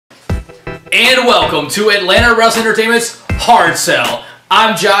And welcome to Atlanta Wrestling Entertainment's Hard Sell.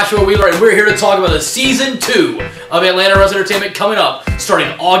 I'm Joshua Wheeler, and we're here to talk about the Season 2 of Atlanta Wrestling Entertainment coming up starting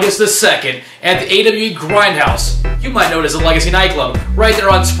August the 2nd at the AWE Grindhouse. You might know it as a Legacy nightclub, right there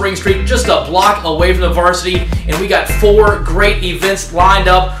on Spring Street, just a block away from the Varsity, and we got 4 great events lined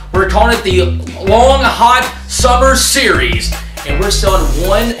up. We're calling it the Long Hot Summer Series, and we're selling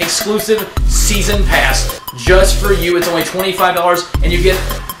one exclusive season pass just for you. It's only $25, and you get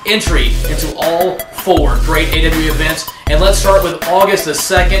entry into all 4 great AWE events. And let's start with August the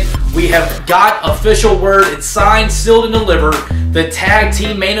 2nd. We have got official word. It's signed, sealed, and delivered. The tag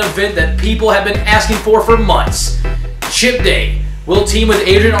team main event that people have been asking for months. Chip Day will team with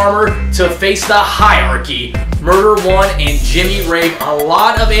Adrian Armour to face the Hierarchy, Murder One, and Jimmy Rave. A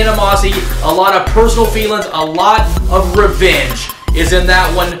lot of animosity, a lot of personal feelings, a lot of revenge is in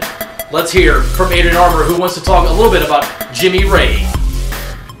that one. Let's hear from Adrian Armour, who wants to talk a little bit about Jimmy Rave.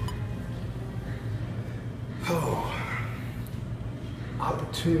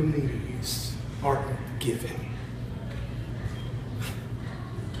 Opportunities aren't given.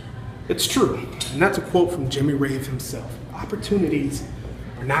 It's true, and that's a quote from Jimmy Rave himself. Opportunities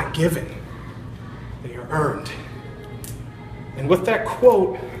are not given, they are earned. And with that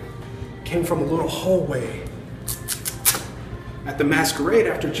quote came from a little hallway at the Masquerade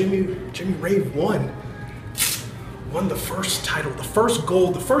after Jimmy Rave won the first title, the first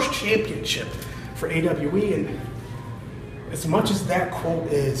gold, the first championship for AWE. And as much as that quote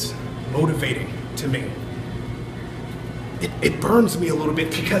is motivating to me, it burns me a little bit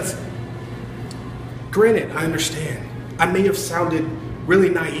because, granted, I understand. I may have sounded really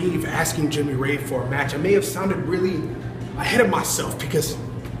naive asking Jimmy Rave for a match. I may have sounded really ahead of myself because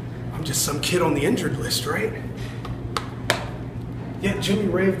I'm just some kid on the injured list, right? Yet, Jimmy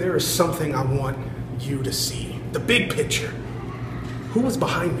Rave, there is something I want you to see. The big picture. Who was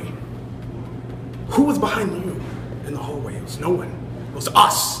behind me? Who was behind you in the hallway? It was no one. It was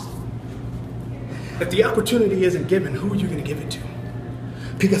us. If the opportunity isn't given, who are you going to give it to?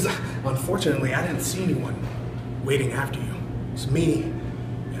 Because unfortunately, I didn't see anyone waiting after you. It's me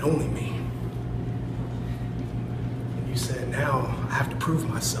and only me. And you said, now I have to prove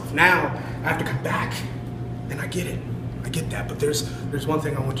myself. Now I have to come back. And I get it. I get that. But there's one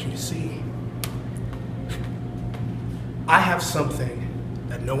thing I want you to see. I have something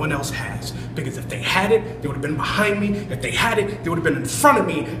that no one else has. Because if they had it, they would have been behind me. If they had it, they would have been in front of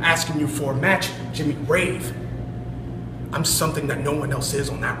me asking you for a match. Jimmy Rave. I'm something that no one else is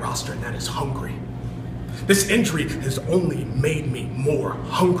on that roster, and that is hungry. This injury has only made me more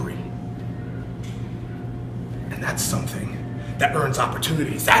hungry. And that's something that earns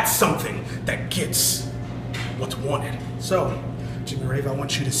opportunities. That's something that gets what's wanted. So, Jimmy Rave, I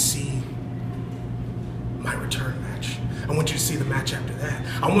want you to see my return match. I want you to see the match after that.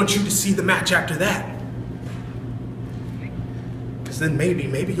 I want you to see the match after that. Because then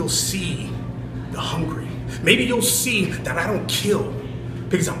maybe you'll see the hungry. Maybe you'll see that I don't kill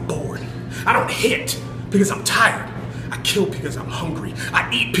because I'm bored. I don't hit because I'm tired. I kill because I'm hungry.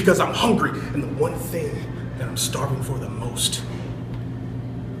 I eat because I'm hungry. And the one thing that I'm starving for the most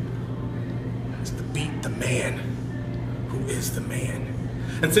is to beat the man who is the man.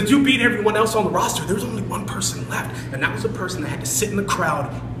 And since you beat everyone else on the roster, there's only one person left, and that was a person that had to sit in the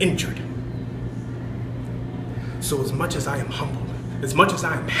crowd injured. So as much as I am humbled, as much as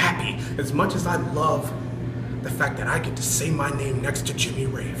I am happy, as much as I love the fact that I get to say my name next to Jimmy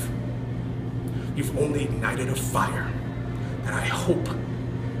Rave, you've only ignited a fire that I hope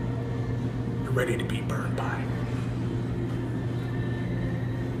you're ready to be burned by.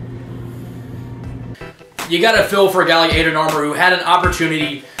 You got to feel for a guy like Adrian Armour, who had an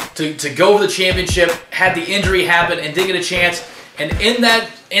opportunity to go for the championship, had the injury happen, and didn't get a chance. And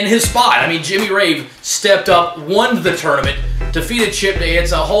in his spot, I mean, Jimmy Rave stepped up, won the tournament, defeated Chip Day.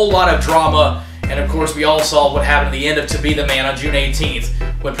 It's a whole lot of drama. And of course, we all saw what happened at the end of To Be the Man on June 18th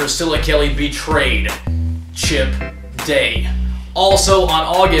when Priscilla Kelly betrayed Chip Day. Also on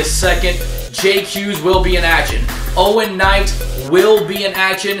August 2nd, JQs will be in action. Owen Knight will be in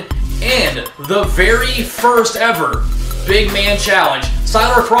action. And the very first ever Big Man Challenge.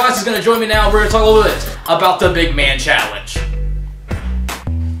 Siler Cross is going to join me now. We're going to talk a little bit about the Big Man Challenge.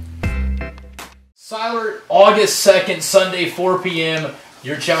 Siler, August 2nd, Sunday, 4 p.m.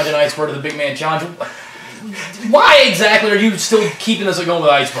 You're challenging Iceberg to the Big Man Challenge. Why exactly are you still keeping us going with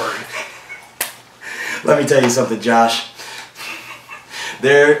Iceberg? Let me tell you something, Josh.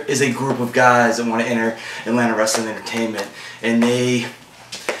 There is a group of guys that want to enter Atlanta Wrestling Entertainment, and they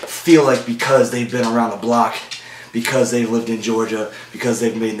feel like because they've been around the block, because they've lived in Georgia, because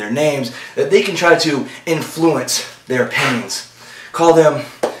they've made their names, that they can try to influence their opinions. Call them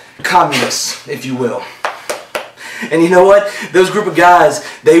communists, if you will. And you know what? Those group of guys,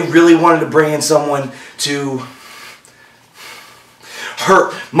 they really wanted to bring in someone to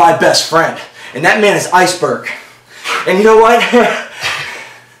hurt my best friend. And that man is Iceberg. And you know what?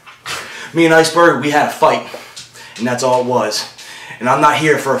 Me and Iceberg, we had a fight. And that's all it was. And I'm not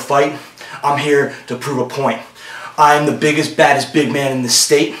here for a fight. I'm here to prove a point. I am the biggest, baddest big man in the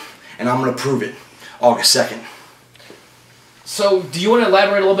state. And I'm going to prove it August 2nd. So, do you want to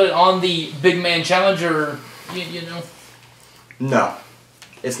elaborate a little bit on the big man challenge, or, you know? No.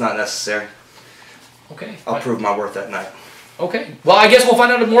 It's not necessary. Okay. I'll prove my worth that night. Okay. Well, I guess we'll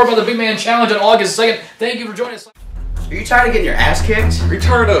find out more about the big man challenge on August 2nd. Thank you for joining us. Are you tired of getting your ass kicked? Are you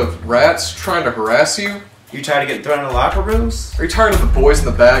tired of rats trying to harass you? Are you tired of getting thrown in the locker rooms? Are you tired of the boys in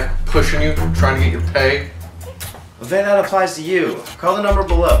the back pushing you, trying to get your pay? Well, then that applies to you. Call the number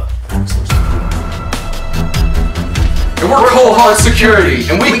below. And we're Cold Hard Security,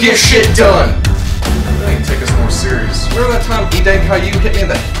 and we get shit done. They ain't take us more serious. Remember that time E-Day Caillou hit me in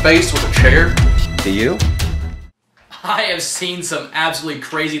the face with a chair? Do you? I have seen some absolutely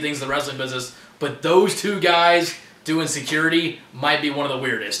crazy things in the wrestling business, but those two guys doing security might be one of the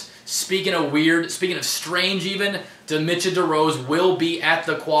weirdest. Speaking of weird, speaking of strange even, Demetria DeRose will be at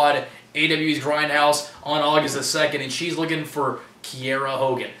the Quad, AW's Grindhouse, on August the 2nd, and she's looking for Kiera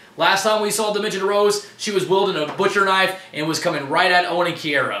Hogan. Last time we saw Demetria DeRose, she was wielding a butcher knife and was coming right at Owen and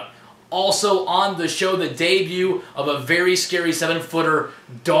Kiera. Also on the show, the debut of a very scary 7-footer,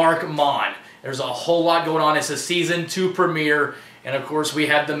 Dark Mon. There's a whole lot going on. It's a Season 2 premiere, and of course we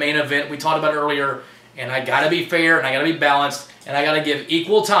have the main event we talked about earlier, and I gotta be fair, and I gotta be balanced, and I gotta give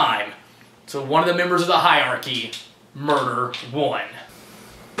equal time to one of the members of the hierarchy, Murder One.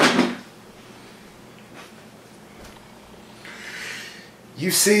 You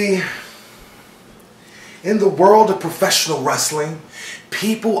see, in the world of professional wrestling,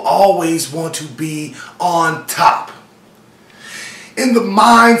 people always want to be on top. In the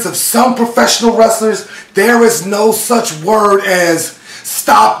minds of some professional wrestlers, there is no such word as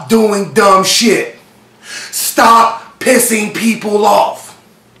stop doing dumb shit. Stop pissing people off.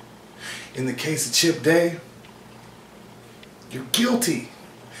 In the case of Chip Day, you're guilty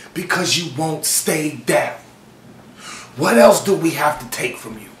because you won't stay down. What else do we have to take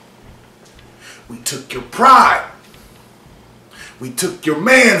from you? We took your pride. We took your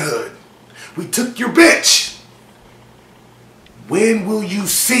manhood. We took your bitch. When will you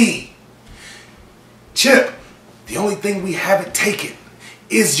see? Chip, the only thing we haven't taken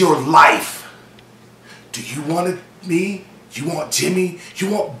is your life. Do you want me? You want Jimmy? You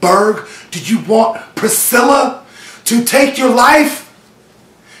want Berg? Do you want Priscilla to take your life?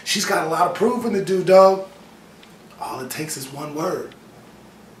 She's got a lot of proving to do, dog. All it takes is one word.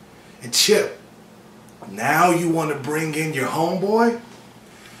 And Chip, now you want to bring in your homeboy?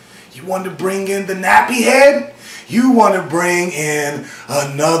 You want to bring in the nappy head? You want to bring in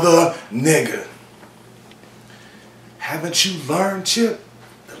another nigga. Haven't you learned, Chip?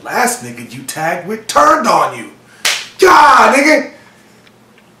 The last nigga you tagged with turned on you. God, nigga!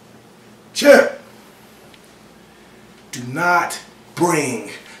 Chip, do not bring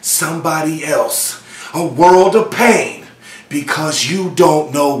somebody else a world of pain because you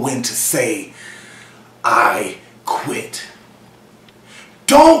don't know when to say, I quit.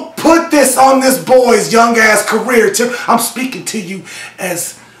 Don't put this on this boy's young ass career, Chip. I'm speaking to you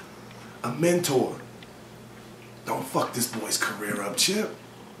as a mentor. Don't fuck this boy's career up, Chip.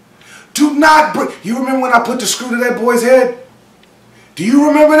 Do not bring... You remember when I put the screw to that boy's head? Do you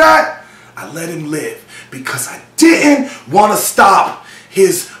remember that? I let him live because I didn't want to stop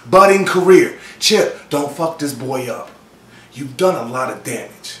his budding career. Chip, don't fuck this boy up. You've done a lot of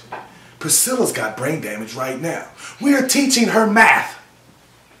damage. Priscilla's got brain damage right now. We are teaching her math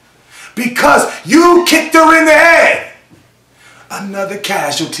because you kicked her in the head. Another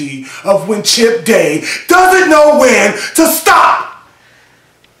casualty of when Chip Day doesn't know when to stop.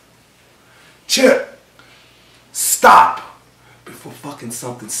 Chip, stop before fucking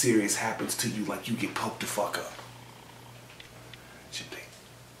something serious happens to you, like you get poked the fuck up. Chip Day,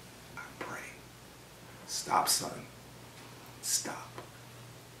 I pray. Stop, son. Stop.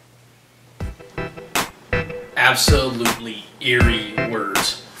 Absolutely eerie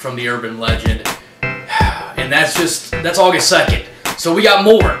words from the urban legend. And that's August 2nd. So we got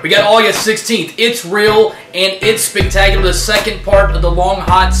more. We got August 16th. It's real and it's spectacular. The second part of the Long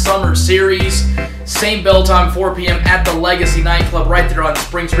Hot Summer series. Same bell time, 4 p.m. at the Legacy Nightclub right there on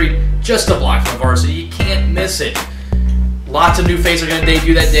Spring Street, just a block from Varsity. You can't miss it. Lots of new faces are going to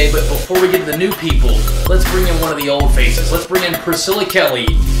debut that day, but before we get to the new people, let's bring in one of the old faces. Let's bring in Priscilla Kelly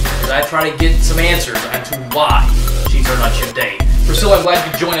as I try to get some answers as to why she turned on Chip Day. Priscilla, I'm glad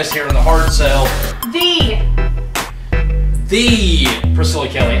you could join us here on the Hard Sell. The Priscilla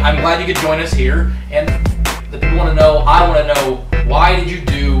Kelly. I'm glad you could join us here. And the people want to know, I want to know, why did you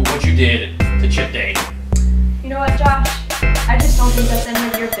do what you did to Chip Day? You know what, Josh? I just don't think that's any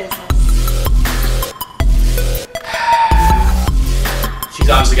of your business. She's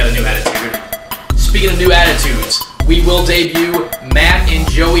obviously got a new attitude. Speaking of new attitudes, we will debut Matt and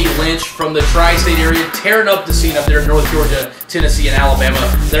Joey Lynch from the tri-state area, tearing up the scene up there in North Georgia, Tennessee, and Alabama.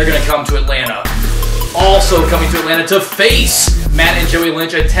 They're going to come to Atlanta. Also coming to Atlanta to face Matt and Joey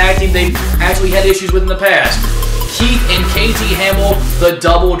Lynch, a tag team they've actually had issues with in the past. Keith and KT Hamill, the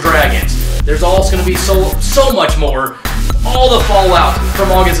Double Dragons. There's also going to be so much more. All the fallout from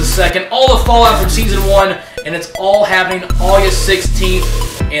August the 2nd, all the fallout from Season 1, and it's all happening August 16th,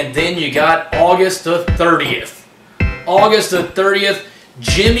 and then you got August the 30th. August the 30th,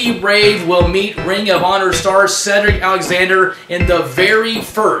 Jimmy Rave will meet Ring of Honor star Cedric Alexander in the very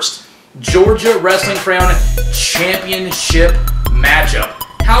first Georgia Wrestling Crown Championship matchup.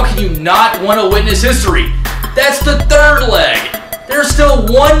 How can you not want to witness history? That's the third leg. There's still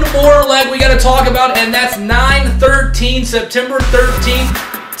one more leg we got to talk about, and that's 9/13, September 13th.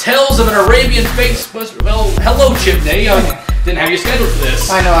 Tales of an Arabian Fates. Well, hello, Chip Day. I didn't have you scheduled for this.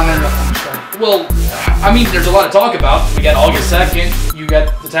 I know, I'm interrupting. Well, I mean, there's a lot to talk about. We got August 2nd. You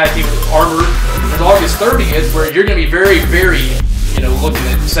got the tag team with Armor. There's August 30th, where you're going to be very, very, looking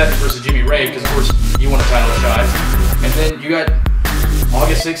at Sept versus Jimmy Rave, because, of course, you want a title shot. And then you got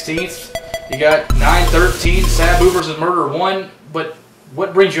August 16th. You got 9/13, Sabu versus Murder 1. But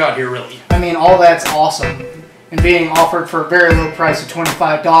what brings you out here, really? I mean, all that's awesome. And being offered for a very low price of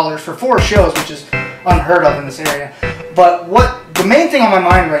 $25 for 4 shows, which is unheard of in this area. But the main thing on my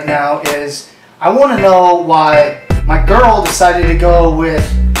mind right now is I want to know why my girl decided to go with,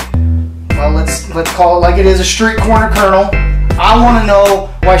 well, let's call it like it is, a street corner colonel. I want to know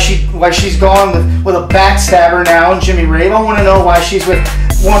why she's gone with a backstabber now, Jimmy Rave. I want to know why she's with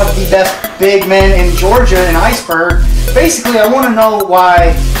one of the best big men in Georgia, in Iceberg. Basically, I want to know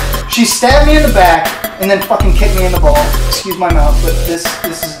why she stabbed me in the back and then fucking kicked me in the balls. Excuse my mouth, but this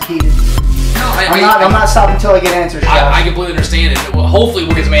is heated. No, I'm not stopping until I get answers. I completely understand it. Well, hopefully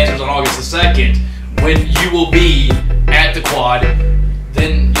we'll get some answers on August the 2nd when you will be at the quad.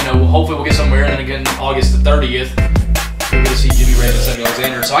 Then, hopefully we'll get somewhere. And then again, August the 30th, we're going to see Jimmy Rave and Cedric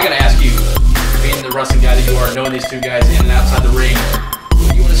Alexander. So I got to ask you, being the wrestling guy that you are, knowing these two guys in and outside the ring, who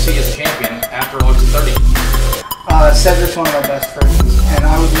do you want to see as champion after August the 30th? Cedric's one of my best friends, and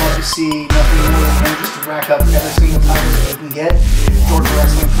I would love to see nothing more than him just to rack up every single title that he can get. Georgia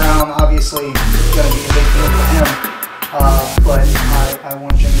Wrestling Crown, obviously, is going to be a big deal for him, but I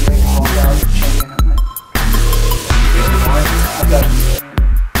want Jimmy Rave to walk out champion that night. I've got him.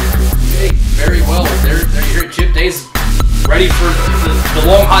 Okay, very well. There you hear it. Chip Day's ready for the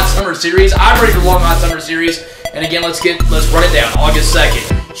Long Hot Summer Series. I'm ready for the Long Hot Summer Series. And again, let's run it down. August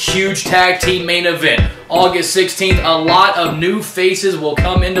 2nd, huge tag team main event. August 16th, a lot of new faces will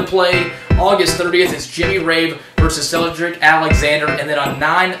come into play. August 30th, it's Jimmy Rave versus Cedric Alexander. And then on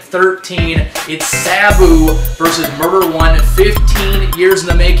 9/13, it's Sabu versus Murder 1. 15 years in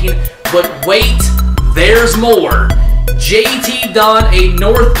the making. But wait, there's more. JT Dunn, a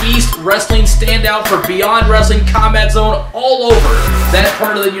Northeast wrestling standout for Beyond Wrestling Combat Zone all over that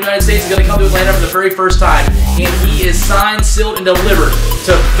part of the United States, is going to come to Atlanta for the very first time. And he is signed, sealed, and delivered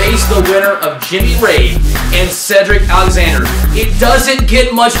to face the winner of Jimmy Rave and Cedric Alexander. It doesn't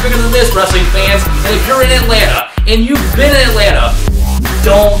get much bigger than this, wrestling fans. And if you're in Atlanta, and you've been in Atlanta,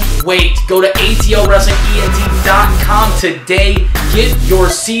 don't wait. Go to ATLWrestlingENT.com today. Get your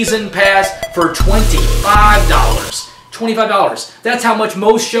season pass for $25. $25. That's how much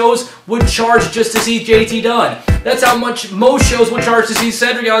most shows would charge just to see JT Dunn. That's how much most shows would charge to see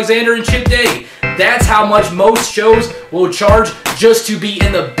Cedric Alexander and Chip Day. That's how much most shows will charge just to be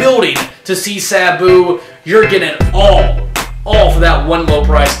in the building to see Sabu. You're getting all for that one low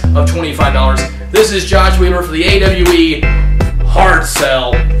price of $25. This is Josh Wheeler for the AWE Hard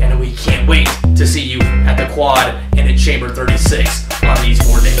Sell, and we can't wait to see you at the Quad and in Chamber 36 on these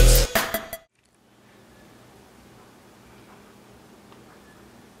 4 days.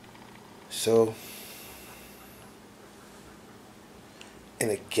 So, in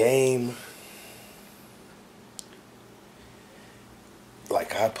a game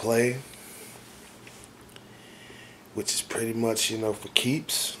like I play, which is pretty much, for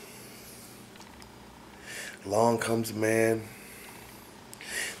keeps, along comes a man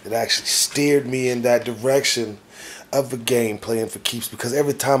that actually steered me in that direction of a game playing for keeps, because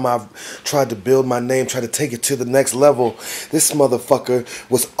every time I've tried to build my name, try to take it to the next level, this motherfucker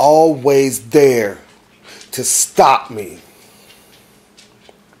was always there to stop me.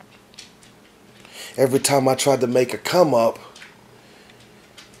 Every time I tried to make a come up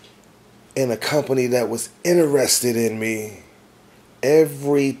in a company that was interested in me,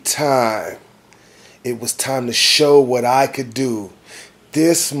 every time it was time to show what I could do,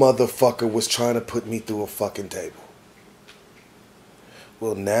 this motherfucker was trying to put me through a fucking table.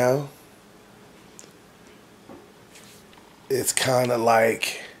 Well, now, it's kind of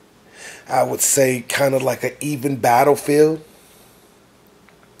like, I would say, kind of like an even battlefield.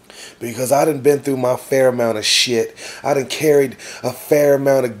 Because I done been through my fair amount of shit. I done carried a fair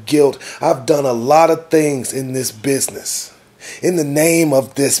amount of guilt. I've done a lot of things in this business. In the name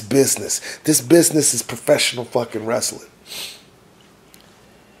of this business. This business is professional fucking wrestling.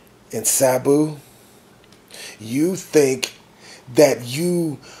 And Sabu, you think that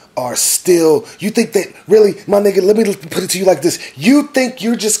you are still, you think that, really, my nigga, let me put it to you like this. You think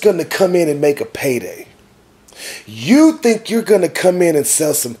you're just going to come in and make a payday. You think you're going to come in and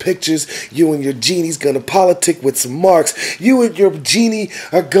sell some pictures. You and your genie's going to politic with some marks. You and your genie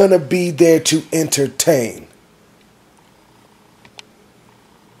are going to be there to entertain.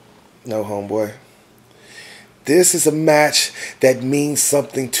 No, homeboy. This is a match that means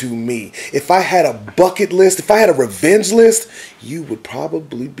something to me. If I had a bucket list, if I had a revenge list, you would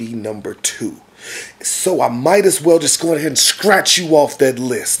probably be number 2. So I might as well just go ahead and scratch you off that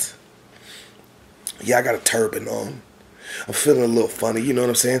list. Yeah, I got a turban on. I'm feeling a little funny, you know what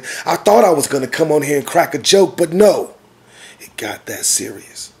I'm saying? I thought I was going to come on here and crack a joke, but no. It got that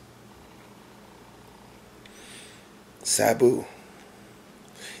serious. Sabu,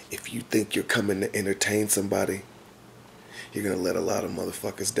 if you think you're coming to entertain somebody, you're going to let a lot of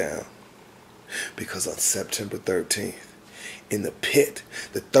motherfuckers down. Because on September 13th, in the pit,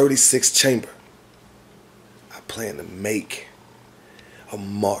 the 36th chamber, I plan to make a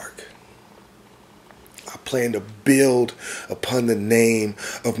mark. I plan to build upon the name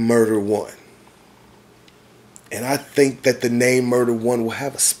of Murder One. And I think that the name Murder One will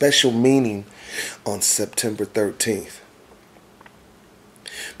have a special meaning on September 13th.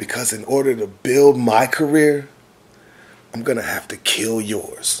 Because in order to build my career, I'm going to have to kill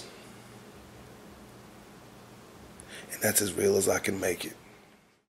yours. And that's as real as I can make it.